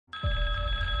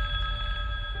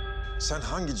Sen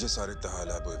hangi cesaretle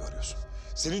hala bu evi arıyorsun?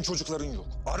 Senin çocukların yok.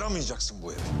 Aramayacaksın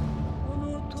bu evi.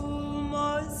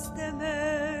 Unutulmaz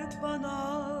deme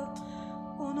bana,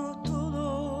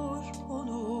 unutulur,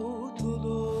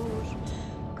 unutulur.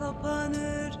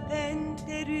 Kapanır en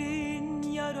derin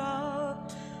yara,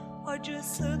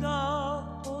 acısı da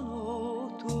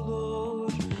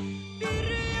unutulur. Bir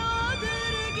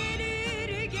rüyadır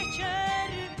gelir geçer,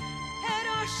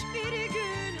 her aşk bir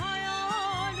gün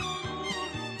hayal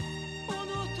olur.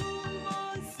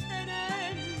 Unutulmaz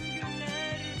denen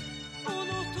günler,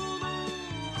 unutulur,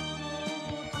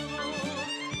 unutulur.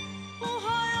 Bu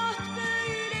hayat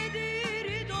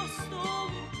böyledir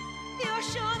dostum,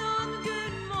 yaşanan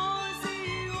gün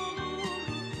mazi olur.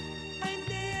 En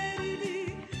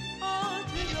değerli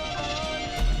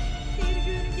hatıralar bir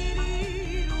gün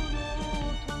gelir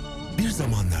unutulur. Bir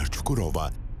Zamanlar Çukurova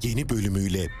yeni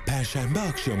bölümüyle Perşembe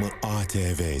akşamı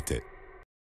ATV'de.